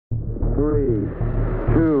Three,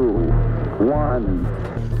 two, one.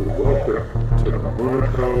 Welcome to the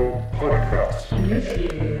Monaco Podcast.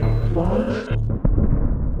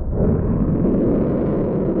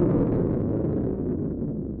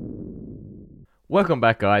 Welcome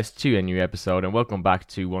back, guys, to a new episode, and welcome back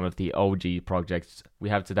to one of the OG projects. We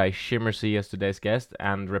have today ShimmerSea as today's guest,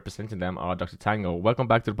 and representing them are Dr.Tangle. Welcome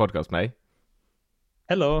back to the podcast, mate.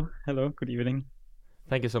 Hello, good evening.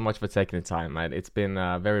 Thank you so much for taking the time, mate. It's been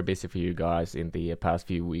very busy for you guys in the past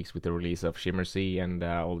few weeks with the release of ShimmerSea and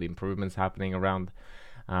all the improvements happening around.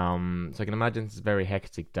 So I can imagine it's very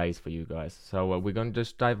hectic days for you guys. So we're going to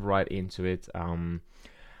just dive right into it.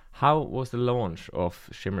 How was the launch of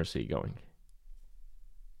ShimmerSea going?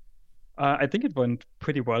 I think it went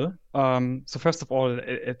pretty well. So first of all,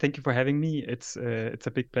 thank you for having me. It's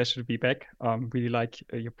a big pleasure to be back. Really like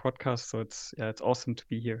your podcast, so it's awesome to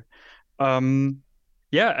be here.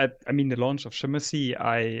 I mean the launch of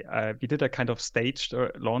ShimmerSea, we did a kind of staged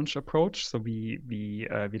launch approach. So we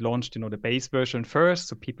launched the base version first,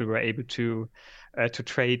 so people were able to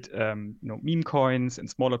trade meme coins and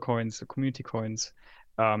smaller coins, so community coins.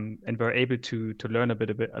 And we're able to learn a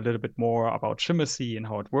little bit more about ShimmerSea and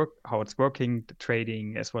how it's working, the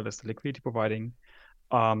trading as well as the liquidity providing.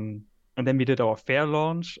 And then we did our fair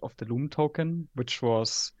launch of the Loom token, which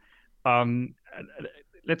was,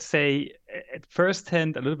 let's say, at first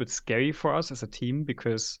hand a little bit scary for us as a team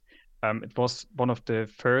because it was one of the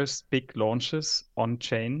first big launches on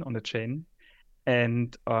the chain,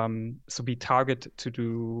 and so we target to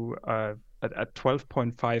do a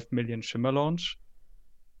 12.5 million Shimmer launch,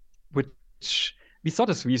 which we thought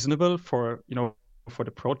is reasonable for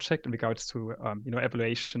the project in regards to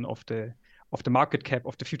evaluation of the market cap,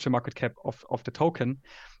 of the future market cap of the token.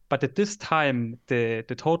 But at this time, the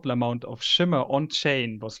total amount of Shimmer on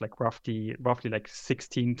chain was like roughly like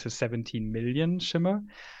 16 to 17 million Shimmer.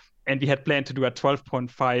 And we had planned to do a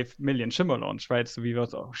 12.5 million Shimmer launch, right? So we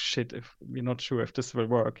was, oh shit, if we're not sure if this will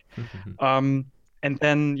work. And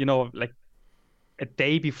then, like a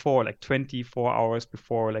day before, like 24 hours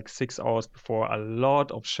before, like 6 hours before, a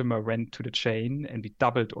lot of Shimmer went to the chain and we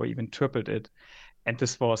doubled or even tripled it. And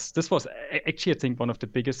this was actually, I think, one of the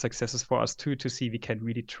biggest successes for us too, to see we can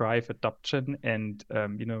really drive adoption and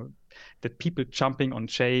that people jumping on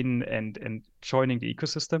chain and joining the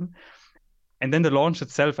ecosystem. And then the launch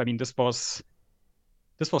itself, I mean, this was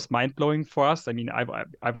mind blowing for us. I mean, I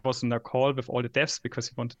was in a call with all the devs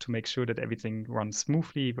because we wanted to make sure that everything runs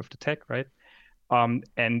smoothly with the tech, right?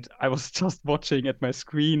 And I was just watching at my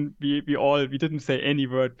screen. We didn't say any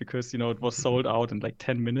word because it was sold out in like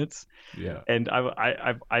 10 minutes. Yeah. And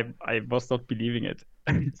I was not believing it.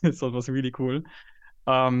 So it was really cool.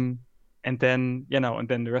 And then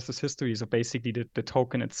the rest is history. So basically the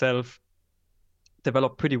token itself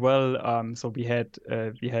developed pretty well. So we had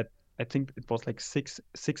I think it was like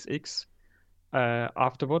 6x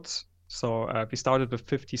afterwards. So we started with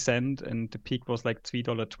 50 cent and the peak was like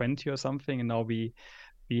 $3.20 or something, and now we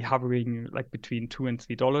hovering like between $2 and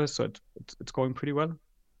 $3. So it's going pretty well.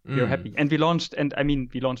 We're happy, and we launched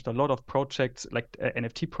a lot of projects, like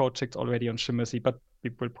NFT projects already on ShimmerSea, but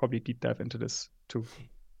we will probably deep dive into this too.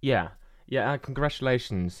 Yeah.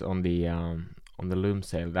 Congratulations on the Loom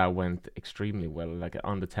sale. That went extremely well, like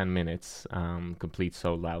under 10 minutes, complete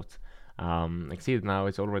sold out. I see it now,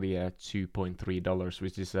 it's already at $2.3,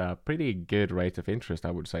 which is a pretty good rate of interest,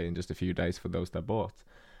 I would say, in just a few days for those that bought.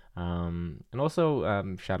 And also,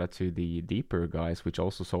 shout out to the Deeper guys, which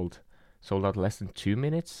also sold out less than 2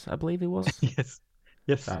 minutes, I believe it was.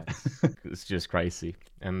 Yes. It's just crazy.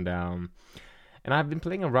 And I've been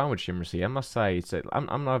playing around with ShimmerSea. I must say,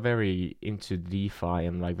 I'm not very into DeFi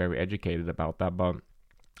and like very educated about that, but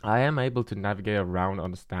I am able to navigate around,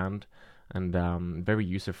 understand, and very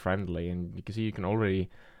user-friendly. And you can see you can already...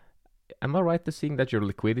 Am I right to seeing that your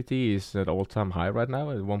liquidity is at all-time high right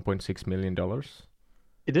now at $1.6 million?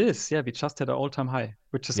 It is, yeah. We just had an all-time high,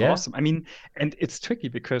 which is awesome. I mean, and it's tricky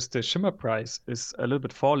because the Shimmer price is a little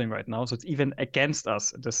bit falling right now, so it's even against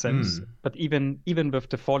us in the sense. But even with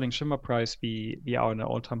the falling Shimmer price, we are on an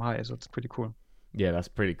all-time high, so it's pretty cool. Yeah, that's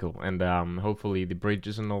pretty cool. And hopefully the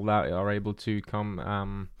bridges and all that are able to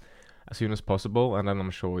come as soon as possible, and then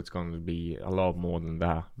I'm sure it's going to be a lot more than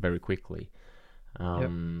that very quickly.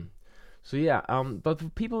 So yeah, but for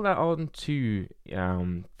people that aren't too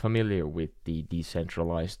familiar with the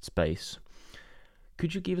decentralized space,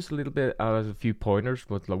 could you give us a little bit a few pointers?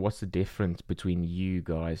 What's the difference between you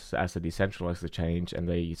guys as a decentralized exchange and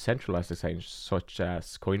a centralized exchange such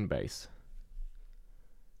as Coinbase?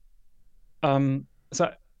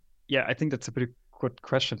 So yeah, I think that's a pretty good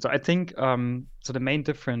question. So I think so the main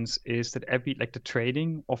difference is that the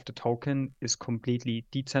trading of the token is completely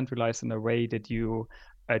decentralized in a way that you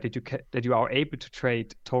are able to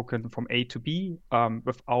trade token from A to B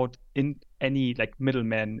without in any like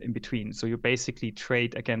middleman in between. So you basically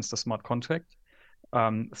trade against a smart contract.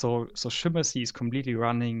 So ShimmerSea is completely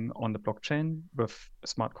running on the blockchain with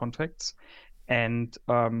smart contracts, and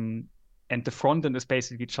the front end is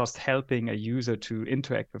basically just helping a user to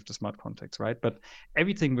interact with the smart contracts, right? But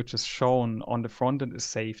everything which is shown on the front end is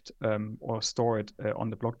saved or stored on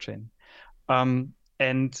the blockchain. And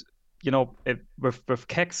with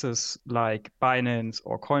kexes like Binance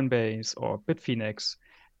or Coinbase or Bitfinex,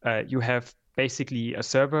 you have basically a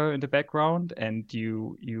server in the background, and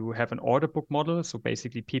you have an order book model. So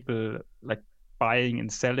basically, people like buying and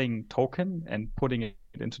selling token and putting it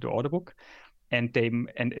into the order book, and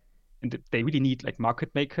they really need like market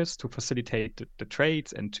makers to facilitate the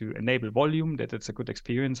trades and to enable volume, that it's a good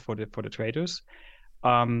experience for the traders.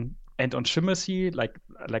 And on ShimmerSea,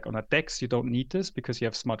 like on a DEX, you don't need this because you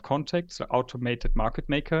have smart contracts, so automated market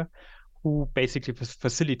maker who basically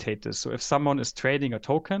facilitate this. So if someone is trading a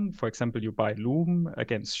token, for example, you buy Loom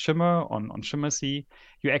against Shimmer on ShimmerSea,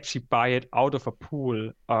 you actually buy it out of a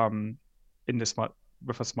pool in the smart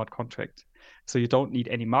with a smart contract. So you don't need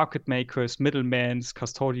any market makers, middlemen,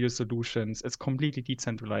 custodial solutions. It's completely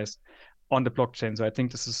decentralized on the blockchain. So I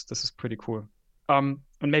think this is pretty cool. And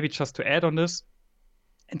maybe just to add on this,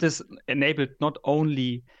 and this enabled not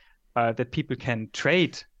only that people can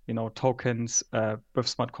trade, tokens with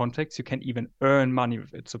smart contracts, you can even earn money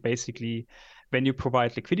with it. So basically, when you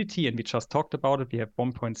provide liquidity, and we just talked about it, we have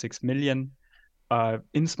 1.6 million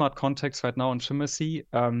in smart contracts right now on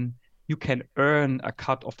ShimmerSea. You can earn a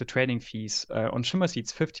cut of the trading fees. On ShimmerSea,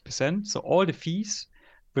 it's 50%. So all the fees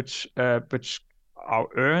which are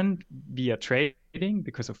earned via trading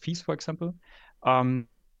because of fees, for example,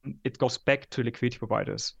 it goes back to liquidity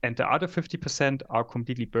providers. And the other 50% are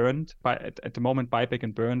completely burned at the moment, buyback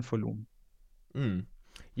and burn for Loom.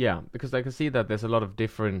 Yeah, because I can see that there's a lot of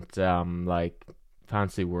different like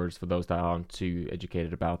fancy words for those that aren't too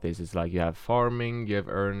educated about this. It's like you have farming, you have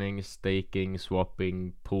earning, staking,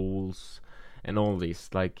 swapping, pools, and all these.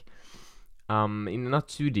 Like, in not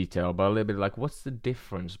too detail, but a little bit like, what's the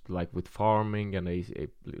difference like with farming and a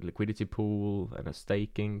liquidity pool and a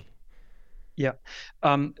staking? Yeah.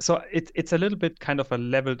 So it's a little bit kind of a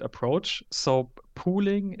leveled approach. So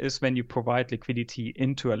pooling is when you provide liquidity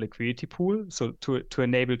into a liquidity pool, so to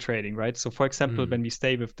enable trading, right? So for example, when we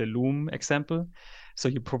stay with the Loom example, so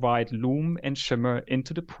you provide Loom and Shimmer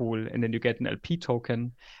into the pool, and then you get an LP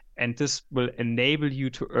token, and this will enable you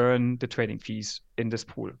to earn the trading fees in this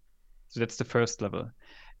pool. So that's the first level.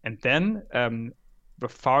 And then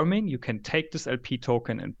with farming, you can take this LP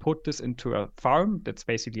token and put this into a farm. That's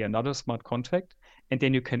basically another smart contract. And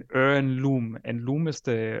then you can earn Loom. And Loom is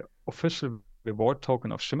the official reward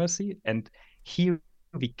token of ShimmerSea. And here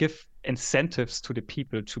we give incentives to the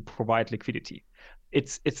people to provide liquidity.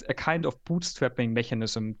 It's a kind of bootstrapping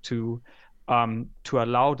mechanism to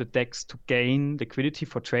allow the DEX to gain liquidity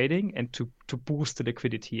for trading and to boost the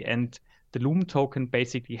liquidity. And the Loom token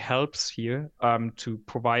basically helps here to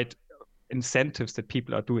provide incentives that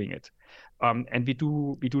people are doing it. And we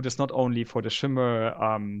do this not only for the Shimmer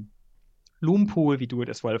Loom pool, we do it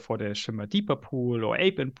as well for the Shimmer Deeper pool or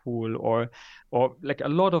Apen pool or like a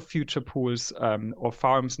lot of future pools or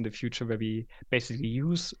farms in the future where we basically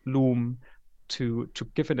use Loom to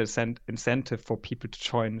give an incentive for people to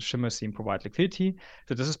join ShimmerSea and provide liquidity.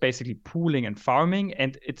 So this is basically pooling and farming,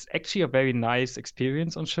 and it's actually a very nice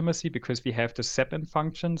experience on ShimmerSea because we have the SEPN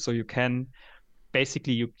function, so you can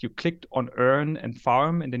basically you clicked on earn and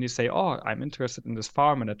farm, and then you say, oh, I'm interested in this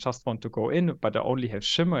farm and I just want to go in, but I only have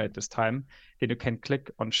Shimmer at this time. Then you can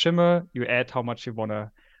click on Shimmer, you add how much you want to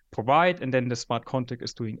provide, and then the smart contract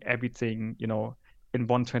is doing everything, in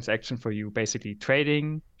one transaction for you, basically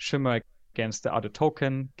trading Shimmer against the other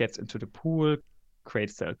token, gets into the pool,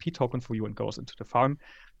 creates the LP token for you, and goes into the farm.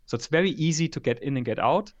 So it's very easy to get in and get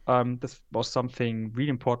out. This was something really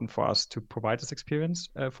important for us to provide this experience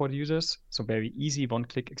for the users. So very easy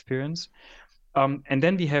one-click experience. And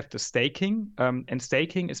then we have the staking. And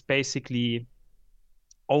staking is basically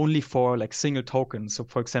only for like single tokens. So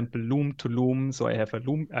for example, Loom to Loom. So I have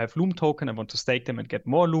Loom token. I want to stake them and get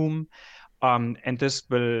more Loom. And this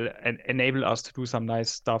will enable us to do some nice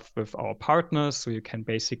stuff with our partners. So you can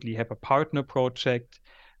basically have a partner project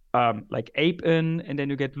like Ape-in, and then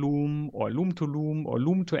you get Loom or Loom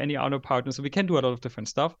to any other partner. So we can do a lot of different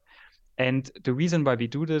stuff. And the reason why we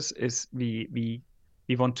do this is we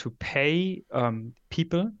want to pay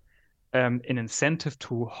people an incentive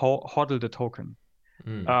to hodl the token.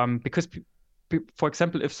 Because for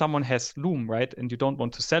example, if someone has Loom, right, and you don't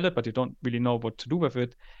want to sell it, but you don't really know what to do with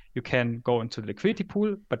it, you can go into the liquidity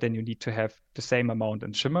pool, but then you need to have the same amount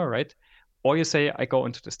in Shimmer, right? Or you say, I go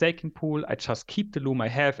into the staking pool, I just keep the Loom I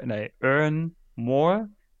have, and I earn more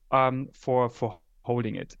for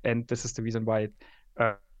holding it. And this is the reason why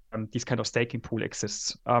this kind of staking pool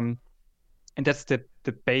exists. And that's the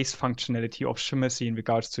base functionality of ShimmerSea in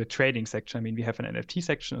regards to a trading section. I mean, we have an NFT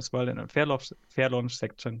section as well and a fair launch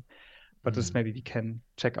section, but this maybe we can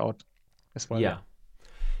check out as well.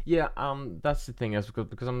 Yeah, that's the thing,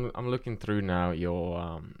 because I'm looking through now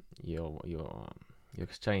your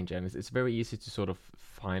exchange, and it's very easy to sort of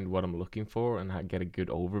find what I'm looking for and get a good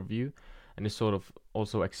overview, and it sort of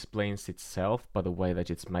also explains itself by the way that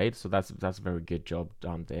it's made. So that's a very good job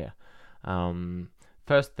done there.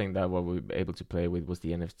 First thing that what we were able to play with was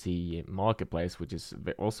the NFT marketplace, which is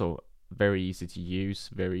also very easy to use,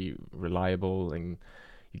 very reliable, and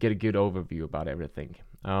you get a good overview about everything.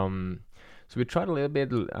 So we tried a little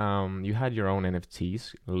bit. You had your own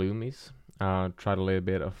NFTs, Loomies. Tried a little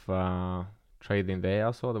bit of trading there.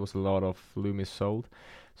 I saw there was a lot of Loomies sold,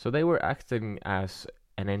 so they were acting as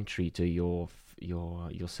an entry to your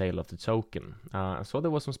sale of the token. I saw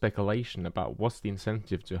there was some speculation about what's the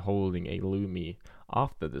incentive to holding a Loomie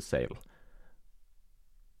after the sale.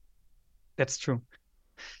 That's true.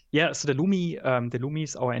 Yeah, so the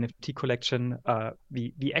Loomies, our NFT collection,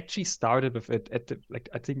 we actually started with it at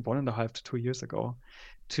I think 1.5 to 2 years ago,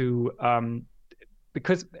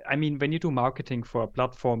 because I mean, when you do marketing for a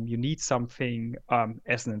platform, you need something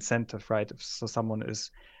as an incentive, right? So someone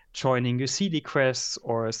is joining your CD quests,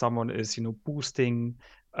 or someone is boosting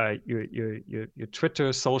your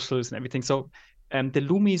Twitter socials and everything. So the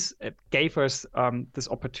Loomies gave us this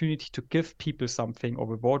opportunity to give people something or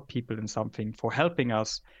reward people in something for helping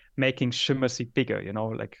us making ShimmerSea bigger,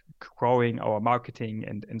 like growing our marketing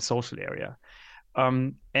and social area.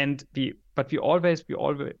 But we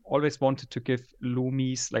always wanted to give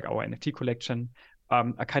Loomies, like our NFT collection,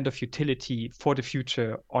 a kind of utility for the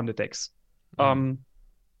future on the DEX.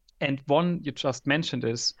 And one you just mentioned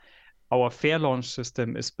is our fair launch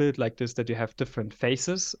system is built like this, that you have different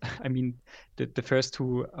phases. I mean, the first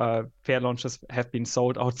two fair launches have been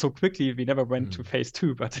sold out so quickly, we never went to phase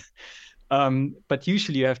 2, but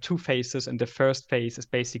usually you have 2 phases, and the first phase is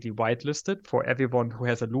basically whitelisted for everyone who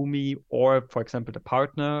has a Loomie or, for example, the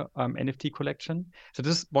partner NFT collection. So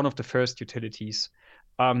this is one of the first utilities.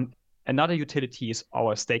 Another utility is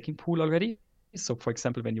our staking pool already. So, for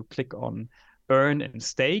example, when you click on earn and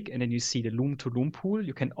stake, and then you see the Loom to Loom pool,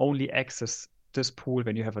 you can only access this pool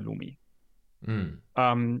when you have a Loomie.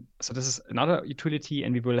 So this is another utility,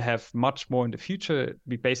 and we will have much more in the future.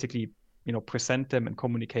 We basically present them and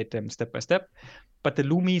communicate them step by step. But the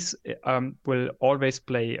Loomies will always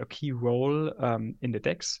play a key role in the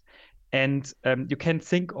DEX. And you can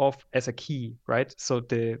think of as a key, right? So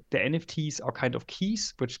the NFTs are kind of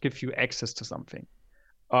keys which give you access to something.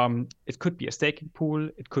 It could be a staking pool,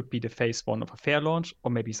 it could be the phase 1 of a fair launch,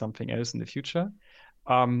 or maybe something else in the future.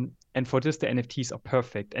 And for this, the NFTs are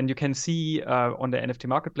perfect. And you can see on the NFT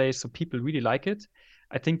marketplace, so people really like it.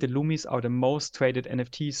 I think the Loomies are the most traded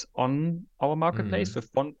NFTs on our marketplace, with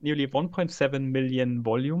nearly 1.7 million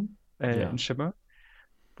volume in Shimmer,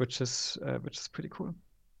 which is pretty cool.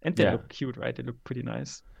 And they look cute, right? They look pretty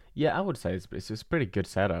nice. Yeah, I would say it's a pretty good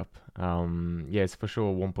setup. Yeah, it's for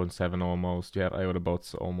sure 1.7 almost. You have IOTA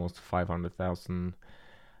bots almost 500,000.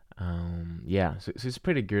 Yeah, so it's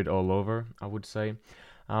pretty good all over, I would say.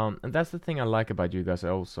 And that's the thing I like about you guys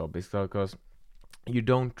also, because you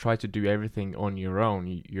don't try to do everything on your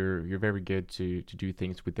own. You're very good to do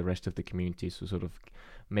things with the rest of the community, so sort of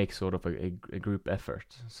make sort of a group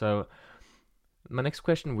effort. So my next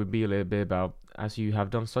question would be a little bit about, as you have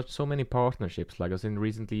done so many partnerships, like as in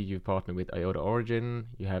recently you've partnered with IOTA Origin,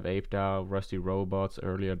 you have ApeDAO, Rusty Robots,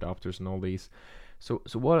 early adopters, and all these. So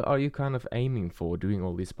what are you kind of aiming for doing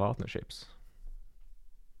all these partnerships?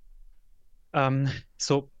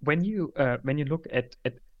 So when you look at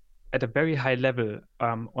a very high level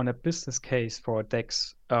on a business case for a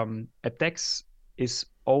DEX is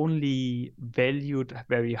only valued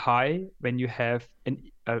very high when you have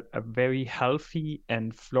a very healthy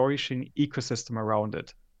and flourishing ecosystem around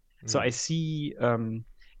it. So I see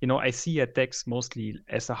I see a DEX mostly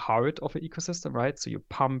as a heart of an ecosystem, right? So you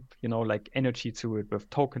pump like energy to it with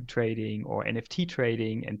token trading or NFT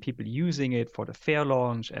trading, and people using it for the fair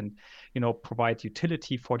launch, and provide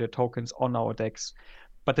utility for their tokens on our DEX.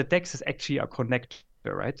 But the DEX is actually a connector,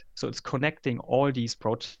 right? So it's connecting all these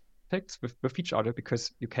projects with each other,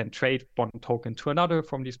 because you can trade one token to another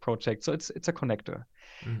from these projects. So it's a connector.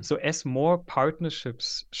 So as more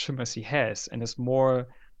partnerships ShimmerSea has, and as more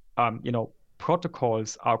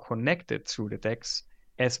protocols are connected through the DEX,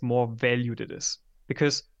 as more valued it is.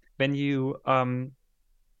 Because when you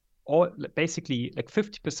basically like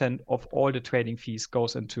 50% of all the trading fees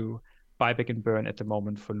goes into buyback and burn at the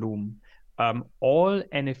moment for Loom. All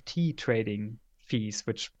NFT trading fees,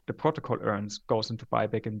 which the protocol earns, goes into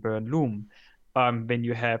buyback and burn Loom. When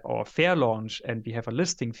you have our fair launch and we have a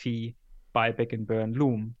listing fee, buyback and burn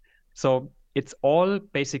Loom. So it's all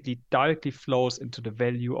basically directly flows into the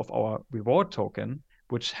value of our reward token,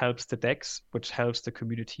 which helps the DEX, which helps the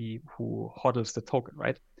community who hodls the token,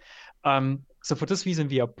 right? So for this reason,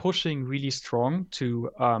 we are pushing really strong to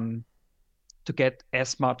get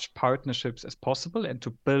as much partnerships as possible and to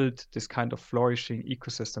build this kind of flourishing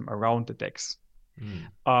ecosystem around the DEX.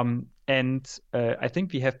 And I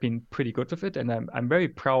think we have been pretty good with it, and I'm very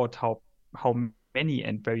proud how many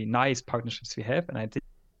and very nice partnerships we have, and I think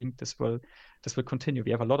this will continue.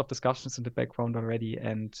 We have a lot of discussions in the background already,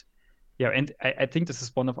 and yeah, and I think this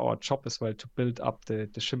is one of our job as well, to build up the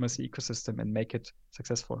ShimmerSea ecosystem and make it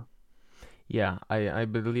successful. Yeah, I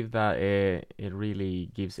believe that it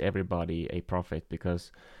really gives everybody a profit,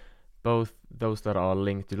 because both those that are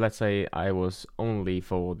linked to, let's say I was only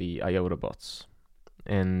for the IOTA bots,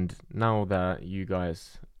 and now that you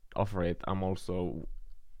guys offer it, I'm also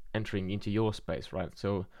entering into your space, right?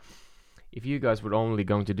 So if you guys were only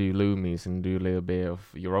going to do Loomies and do a little bit of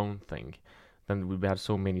your own thing, then we'd have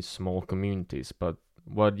so many small communities. But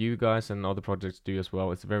what you guys and other projects do as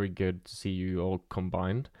well, it's very good to see you all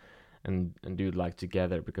combined and do it like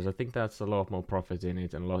together, because I think that's a lot more profit in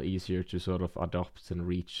it and a lot easier to sort of adopt and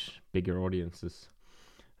reach bigger audiences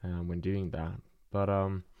when doing that. But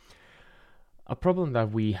a problem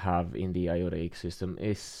that we have in the IOTA ecosystem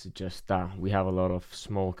is just that we have a lot of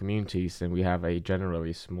small communities, and we have a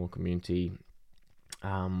generally small community,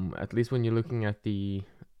 at least when you're looking at the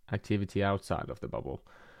activity outside of the bubble.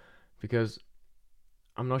 Because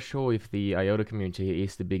I'm not sure if the IOTA community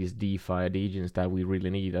is the biggest DeFi audience that we really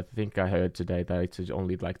need. I think I heard today that it's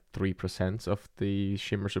only like 3% of the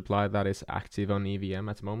Shimmer supply that is active on EVM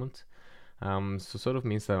at the moment. So sort of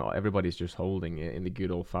means that everybody's just holding it in the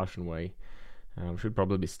good old-fashioned way. Should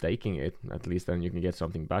probably be staking it, at least then you can get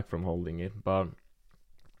something back from holding it. But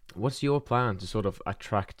what's your plan to sort of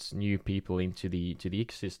attract new people into the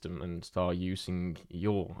ecosystem and start using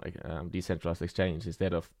your decentralized exchange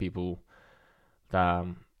instead of people that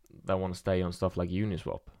want to stay on stuff like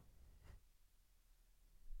Uniswap?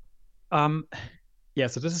 Yeah,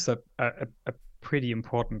 so this is a pretty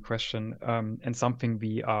important question, and something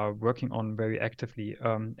we are working on very actively.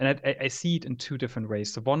 And I see it in two different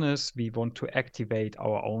ways. So one is we want to activate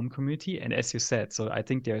our own community, and as you said, so I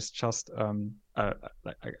think there's just a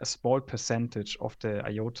small percentage of the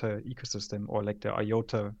IOTA ecosystem, or like the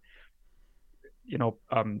IOTA,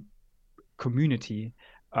 community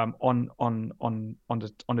on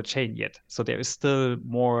the chain yet. So there is still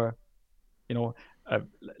more,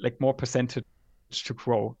 like more percentage to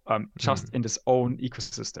grow just in this own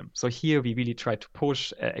ecosystem. So here we really try to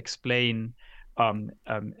push, explain,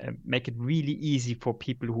 make it really easy for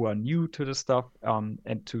people who are new to the stuff,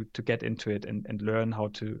 and to get into it and learn how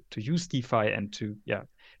to use DeFi and to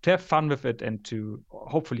have fun with it and to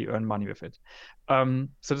hopefully earn money with it.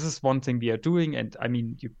 So this is one thing we are doing, and I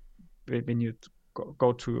mean, when you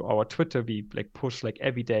go to our Twitter, we like push like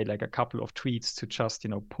every day like a couple of tweets to just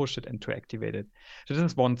push it and to activate it. So this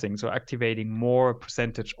is one thing. So activating more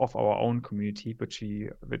percentage of our own community, which we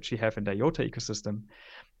have in the IOTA ecosystem.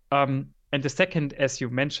 And the second, as you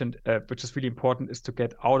mentioned, which is really important, is to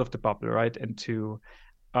get out of the bubble, right? And to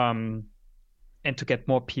get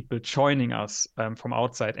more people joining us from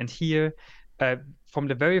outside. And here, from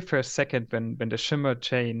the very first second when the Shimmer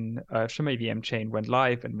EVM chain went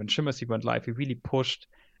live, and when ShimmerSea went live, we really pushed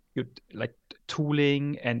like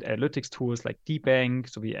tooling and analytics tools like DBank.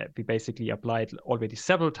 So we basically applied already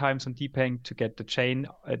several times on DBank to get the chain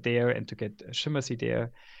there and to get ShimmerSea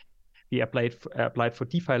there. We applied for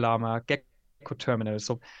DeFi Llama, Gecko Terminal.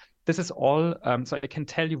 So this is all. So I can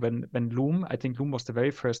tell you when Loom, I think Loom was the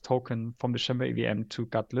very first token from the Shimmer EVM to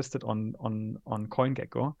got listed on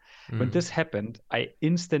CoinGecko. When this happened, I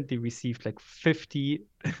instantly received like 50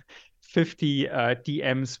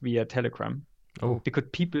 DMs via Telegram. Oh, because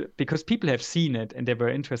people have seen it and they were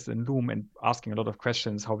interested in Loom and asking a lot of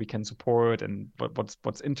questions, how we can support and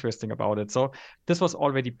what's interesting about it. So this was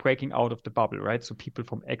already breaking out of the bubble, right? So people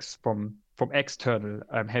from external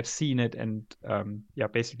have seen it and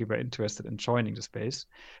basically were interested in joining the space.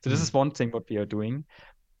 So this is one thing what we are doing.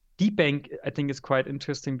 DBank, I think, is quite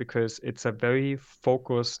interesting because it's a very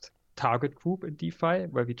focused target group in DeFi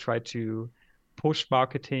where we try to push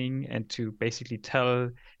marketing and to basically tell,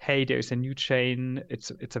 hey, there is a new chain.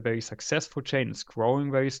 It's a very successful chain. It's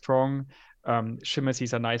growing very strong. ShimmerSea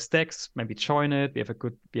is a nice DEX. Maybe join it. We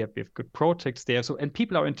have good projects there. So and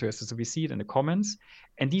people are interested. So we see it in the comments.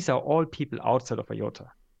 And these are all people outside of IOTA.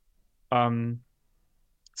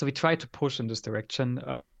 So we try to push in this direction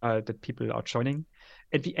that people are joining,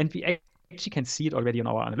 and we actually can see it already on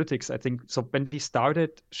our analytics. I think so. When we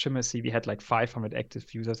started ShimmerSea, we had like 500 active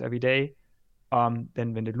users every day. Then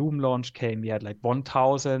when the Loom launch came, we had like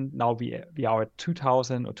 1,000. Now we are at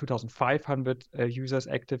 2,000 or 2,500 users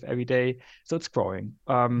active every day. So it's growing,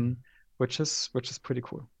 which is pretty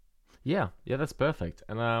cool. Yeah, yeah, that's perfect.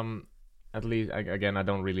 And at least again, I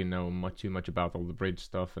don't really know too much about all the bridge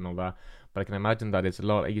stuff and all that, but I can imagine that it's a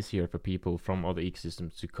lot easier for people from other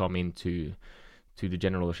ecosystems to come into the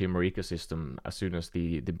general Shimmer ecosystem as soon as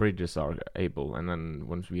the bridges are able, and then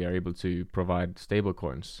once we are able to provide stable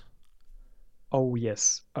coins. Oh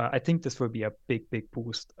yes, I think this will be a big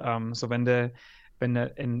boost. So when a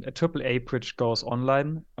AAA bridge goes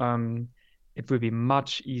online, it will be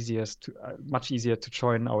much easier to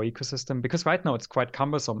join our ecosystem because right now it's quite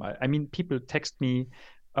cumbersome. I mean, people text me.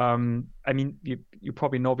 I mean, you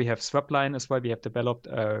probably know we have Swapline as well. We have developed,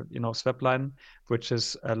 Swapline, which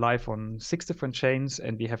is live on 6 different chains,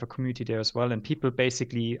 and we have a community there as well. And people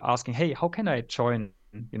basically asking, hey, how can I join?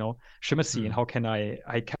 ShimmerSea, and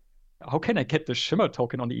Mm. how can I get the Shimmer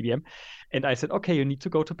token on the EVM? And I said, okay, you need to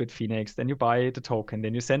go to Bitfinex, then you buy the token,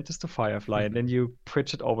 then you send this to Firefly, and then you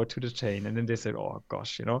bridge it over to the chain. And then they said, oh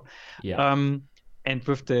gosh. Yeah. Um, and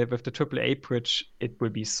with the AAA bridge, it will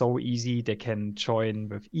be so easy. They can join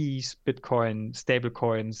with ETH, Bitcoin, stable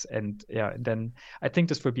coins, and yeah, and then I think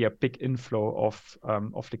this will be a big inflow of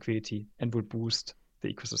liquidity and will boost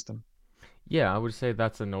the ecosystem. Yeah, I would say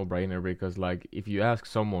that's a no-brainer because, like, if you ask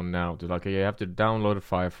someone now to, like, you have to download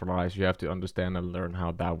Fireflies, you have to understand and learn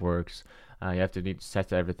how that works. You have to need to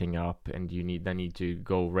set everything up, and need to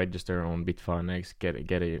go register on Bitfinex,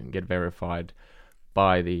 get verified,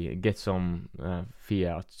 get some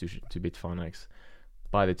fiat to Bitfinex,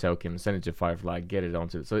 buy the token, send it to Firefly, get it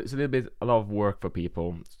onto. So it's a lot of work for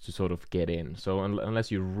people to sort of get in. So unless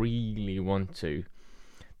you really want to,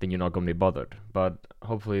 then you're not going to be bothered. But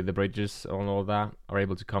hopefully the bridges and all that are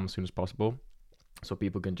able to come as soon as possible, so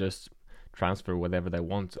people can just transfer whatever they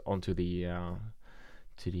want onto the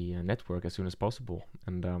network as soon as possible,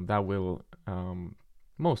 and that will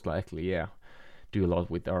most likely, yeah, do a lot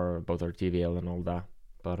with both our TVL and all that.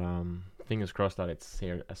 But fingers crossed that it's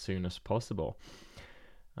here as soon as possible.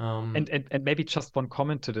 And maybe just one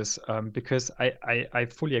comment to this, because I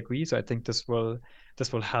fully agree. So I think this will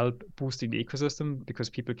help boosting the ecosystem because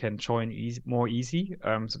people can join more easy.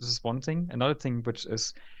 So this is one thing. Another thing which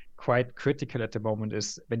is quite critical at the moment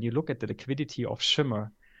is when you look at the liquidity of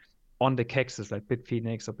Shimmer on the kexes like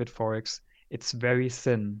Bitfinex or Bitforex, it's very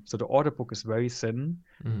thin. So the order book is very thin.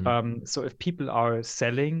 mm, So if people are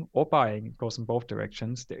selling or buying, it goes in both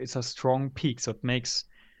directions. There is a strong peak, so it makes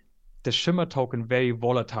the Shimmer token very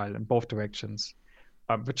volatile in both directions,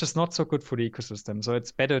 which is not so good for the ecosystem. So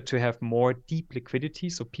it's better to have more deep liquidity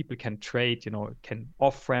so people can trade, can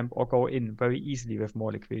off ramp or go in very easily with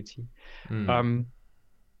more liquidity. mm, Um,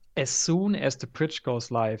 as soon as the bridge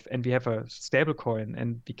goes live and we have a stable coin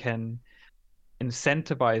and we can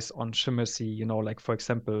incentivize on ShimmerSea, like for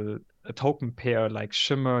example, a token pair like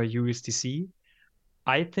Shimmer USDC,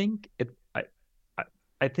 I think it I, I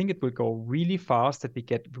I think it will go really fast that we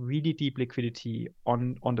get really deep liquidity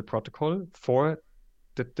on the protocol for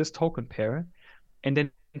this token pair, and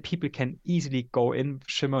then people can easily go in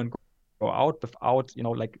Shimmer and go out without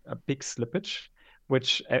like a big slippage,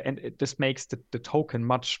 this makes the token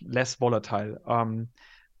much less volatile.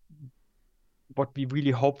 What we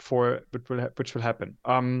really hope for, which will happen.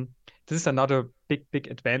 This is another big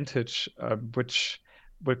advantage, which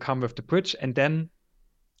will come with the bridge, and then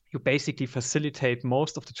you basically facilitate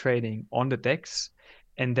most of the trading on the DEX,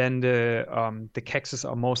 and then the kexes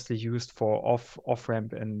are mostly used for off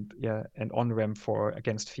ramp and on ramp for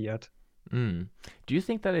against fiat. mm. Do you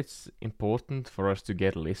think that it's important for us to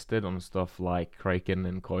get listed on stuff like Kraken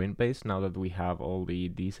and Coinbase now that we have all the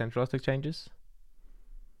decentralized exchanges?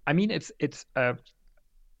 I mean, it's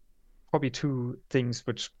probably two things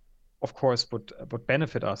which, of course, would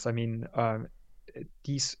benefit us. I mean,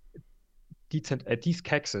 these these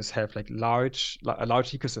kexes have like a large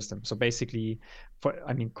ecosystem. So basically,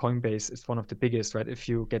 I mean, Coinbase is one of the biggest, right? If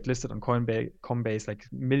you get listed on Coinbase, like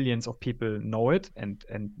millions of people know it and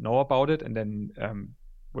know about it, and then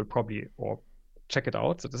will probably or check it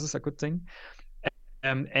out. So this is a good thing,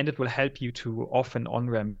 and it will help you to off and on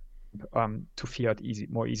ramp to fiat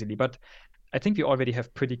more easily. But I think we already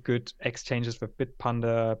have pretty good exchanges with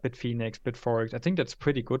Bitpanda, Bitfinex, Bitforex. I think that's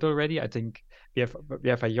pretty good already. I think we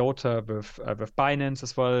have IOTA with Binance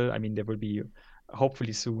as well. I mean, there will be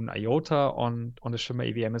hopefully soon IOTA on the Shimmer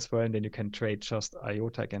EVM as well, and then you can trade just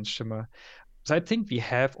IOTA against Shimmer. So I think we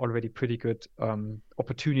have already pretty good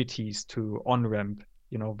opportunities to on ramp,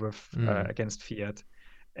 with Mm. against fiat,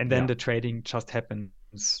 and then Yeah. the trading just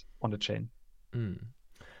happens on the chain. Mm.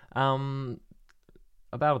 Um,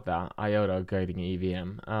 about that IOTA guiding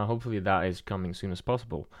EVM, hopefully that is coming soon as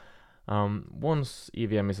possible. Once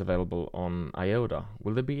EVM is available on IOTA,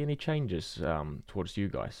 will there be any changes towards you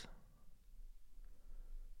guys?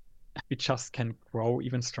 We just can grow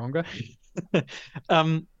even stronger.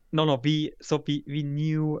 No, we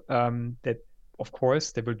knew that of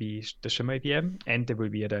course there will be the Shimmer EVM and there will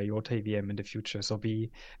be the IOTA EVM in the future. So we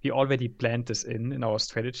already planned this in our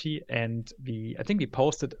strategy, and I think we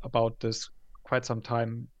posted about this quite some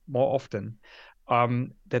time more often.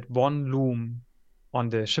 That one loom on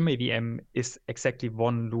the Shimmer EVM is exactly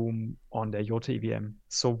one loom on the IOTA EVM.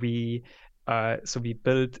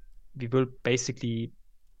 We will basically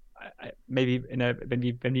maybe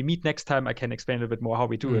when we meet next time, I can explain a little bit more how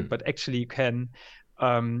we do it. Mm. But actually,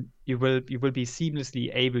 you will be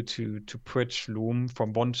seamlessly able to bridge Loom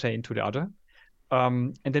from one chain to the other,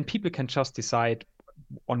 and then people can just decide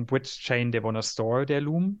on which chain they want to store their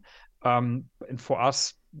Loom. And for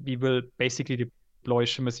us, we will basically deploy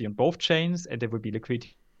ShimmerSea on both chains, and there will be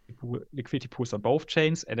liquidity pools on both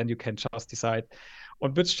chains, and then you can just decide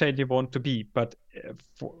on which chain you want to be. But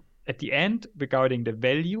at the end, regarding the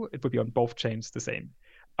value, it will be on both chains the same.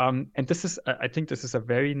 And I think this is a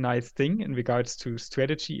very nice thing in regards to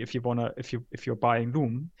strategy. If you're buying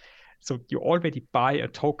Loom, so you already buy a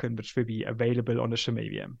token which will be available on the Shimmer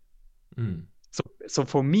EVM. Mm. So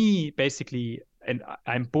for me, basically, and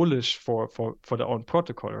I'm bullish for the own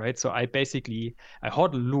protocol, right? So I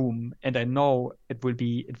hodl Loom, and I know it will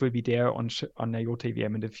be there on IOTA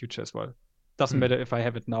EVM in the future as well. Doesn't Mm. matter if I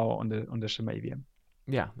have it now on the Shimmer EVM.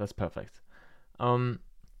 Yeah, that's perfect. Um,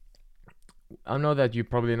 I know that you're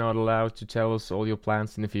probably not allowed to tell us all your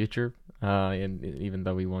plans in the future, and even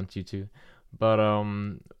though we want you to. But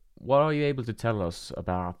what are you able to tell us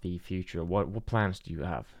about the future? What plans do you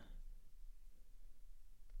have?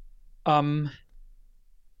 Um,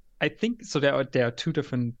 I think so. There are two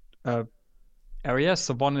different uh, areas.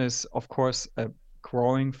 So one is, of course,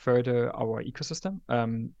 growing further our ecosystem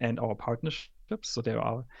and our partnerships. So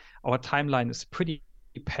our timeline is pretty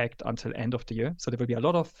packed until end of the year. So there will be a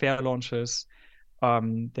lot of fair launches.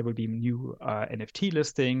 There will be new NFT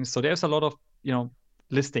listings. So there's a lot of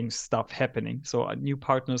listing stuff happening. So new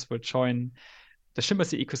partners will join the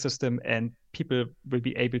ShimmerSea ecosystem, and people will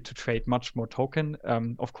be able to trade much more token.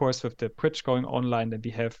 Of course, with the bridge going online, then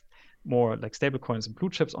we have more like stable coins and blue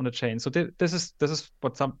chips on the chain. So this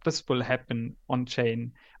will happen on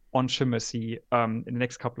chain on ShimmerSea in the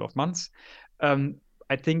next couple of months. Um,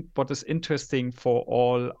 I think what is interesting for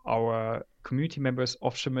all our community members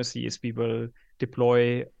of ShimmerSea is we will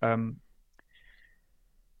deploy the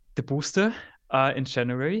booster in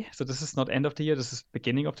January. So this is not end of the year. This is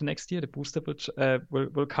beginning of the next year. The booster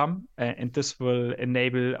will come, and this will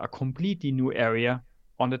enable a completely new area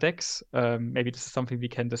on the DEX. Maybe this is something we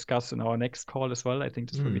can discuss in our next call as well. I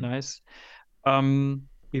think this will be Mm. nice.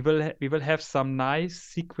 We will have some nice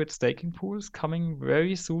secret staking pools coming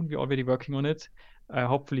very soon. We're already working on it.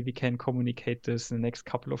 Hopefully, we can communicate this in the next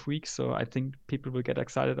couple of weeks. So I think people will get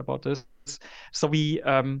excited about this. So we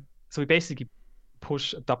basically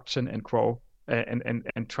push adoption and grow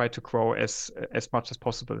and try to grow as much as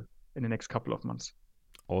possible in the next couple of months.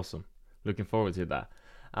 Awesome. Looking forward to that.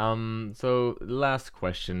 So last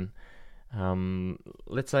question. Um,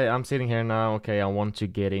 let's say I'm sitting here now. Okay, I want to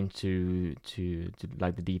get into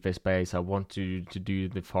like the DeFi space. I want to do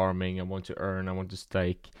the farming. I want to earn. I want to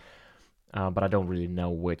stake. But I don't really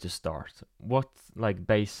know where to start. What like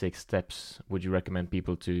basic steps would you recommend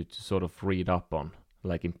people to sort of read up on,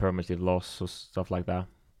 like impermanent loss or stuff like that?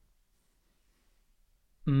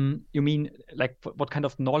 You mean like what kind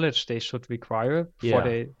of knowledge they should require before Yeah.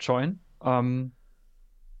 they join?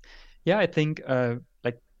 Yeah, I think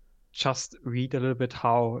like just read a little bit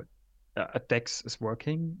how a DEX is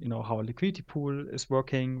working, how a liquidity pool is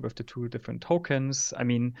working with the two different tokens. I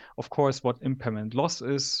mean, of course, what impermanent loss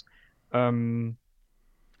is, um,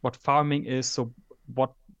 what farming is. So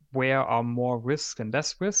where are more risks and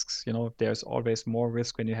less risks? There's always more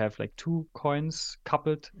risk when you have like two coins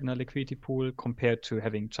coupled in a liquidity pool compared to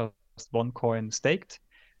having just one coin staked.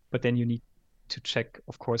 But then you need to check,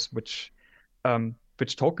 of course, which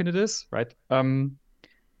token it is, right?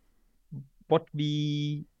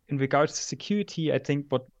 In regards to security, I think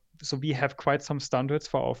what so we have quite some standards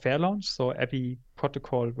for our fair launch. So every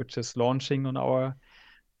protocol which is launching on our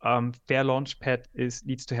fair launch pad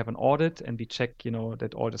needs to have an audit, and we check,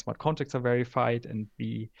 that all the smart contracts are verified, and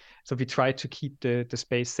we try to keep the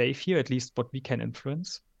space safe here, at least what we can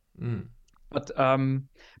influence. But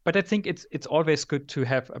I think it's always good to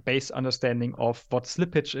have a base understanding of what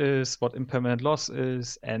slippage is, what impermanent loss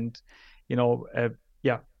is, and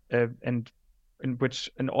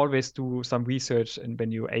and always do some research and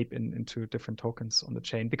when you ape into different tokens on the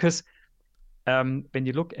chain, because when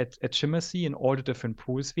you look at ShimmerSea and all the different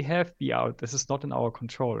pools we have, this is not in our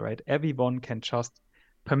control, right? Everyone can just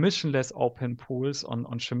permissionless open pools on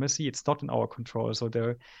ShimmerSea. It's not in our control, so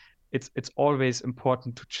it's always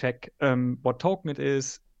important to check what token it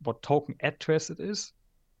is, what token address it is,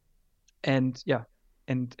 and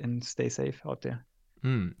stay safe out there.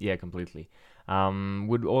 Yeah, completely.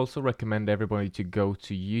 Would also recommend everybody to go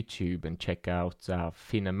to YouTube and check out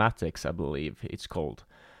Finematics, I believe it's called.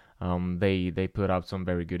 They put out some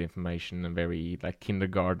very good information and very like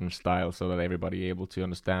kindergarten style, so that everybody able to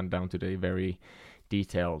understand down to the very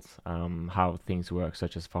details how things work,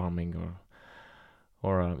 such as farming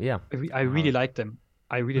or yeah. I really like them.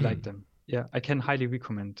 I really like them. Yeah, I can highly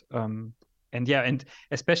recommend. And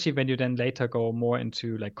especially when you then later go more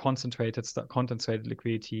into like concentrated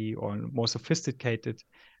liquidity or more sophisticated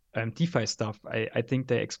DeFi stuff, I think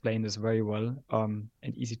they explain this very well and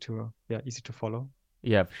easy to follow.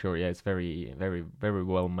 Yeah, for sure. Yeah, it's very, very, very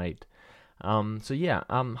well made. So yeah,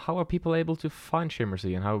 how are people able to find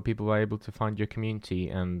ShimmerSea, and how are people able to find your community,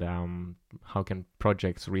 and how can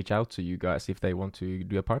projects reach out to you guys if they want to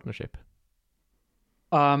do a partnership?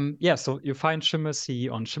 So you find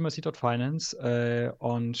ShimmerSea on ShimmerSea.finance,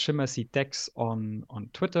 on ShimmerSea Dex on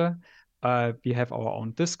Twitter. We have our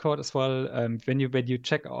own Discord as well. When you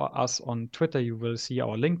check us on Twitter, you will see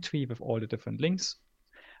our link tree with all the different links.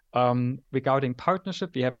 Regarding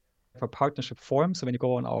partnership, we have a partnership form. So when you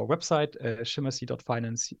go on our website,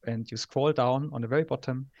 ShimmerSea.finance, and you scroll down on the very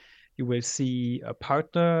bottom, you will see a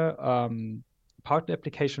partner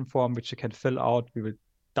application form which you can fill out. We will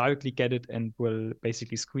directly get it and will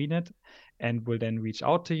basically screen it and will then reach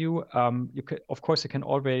out to you. Of course, you can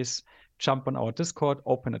always jump on our Discord,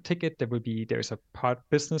 open a ticket. There's a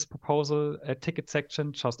business proposal ticket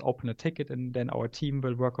section. Just open a ticket and then our team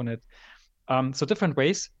will work on it. So different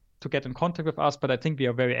ways to get in contact with us, but I think we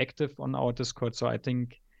are very active on our Discord. So I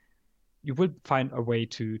think you will find a way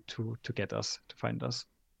to find us.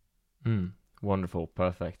 Wonderful,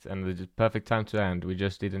 perfect, and the perfect time to end. We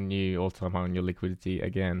just did a new all-time high on your liquidity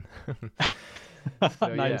again.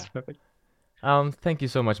 So, nice, yeah. perfect. Thank you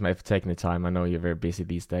so much, mate, for taking the time. I know you're very busy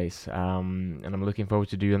these days, and I'm looking forward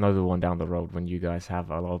to do another one down the road when you guys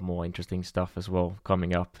have a lot more interesting stuff as well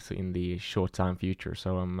coming up in the short time future.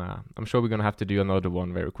 So I'm sure we're gonna have to do another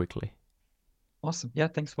one very quickly. Awesome. Yeah,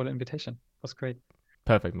 thanks for the invitation. It was great.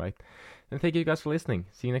 Perfect, mate. And thank you guys for listening.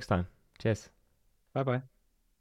 See you next time. Cheers. Bye bye.